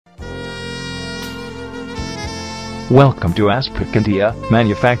Welcome to Aspac India,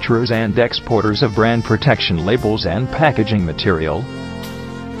 manufacturers and exporters of brand protection labels and packaging material.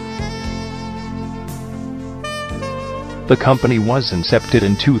 The company was incepted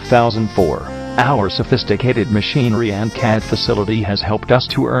in 2004. Our sophisticated machinery and CAD facility has helped us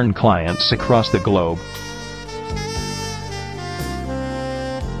to earn clients across the globe.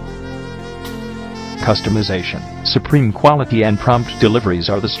 Customization, supreme quality and prompt deliveries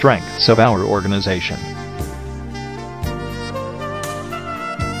are the strengths of our organization.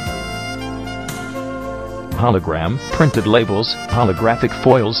 Hologram, printed labels, holographic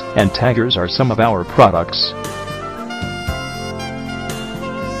foils, and taggers are some of our products.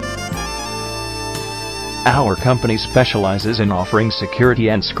 Our company specializes in offering security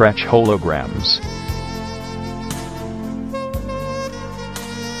and scratch holograms.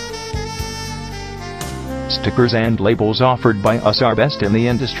 Stickers and labels offered by us are best in the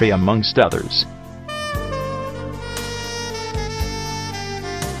industry amongst others.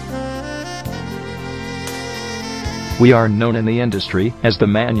 We are known in the industry as the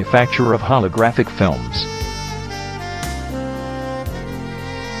manufacturer of holographic films.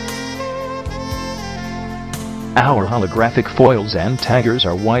 Our holographic foils and taggers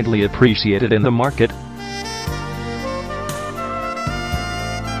are widely appreciated in the market.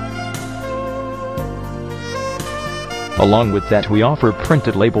 Along with that, we offer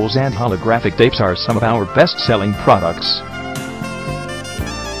printed labels and holographic tapes are some of our best-selling products.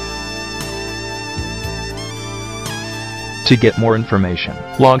 To get more information,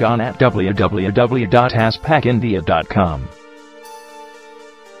 log on at www.aspacindia.com.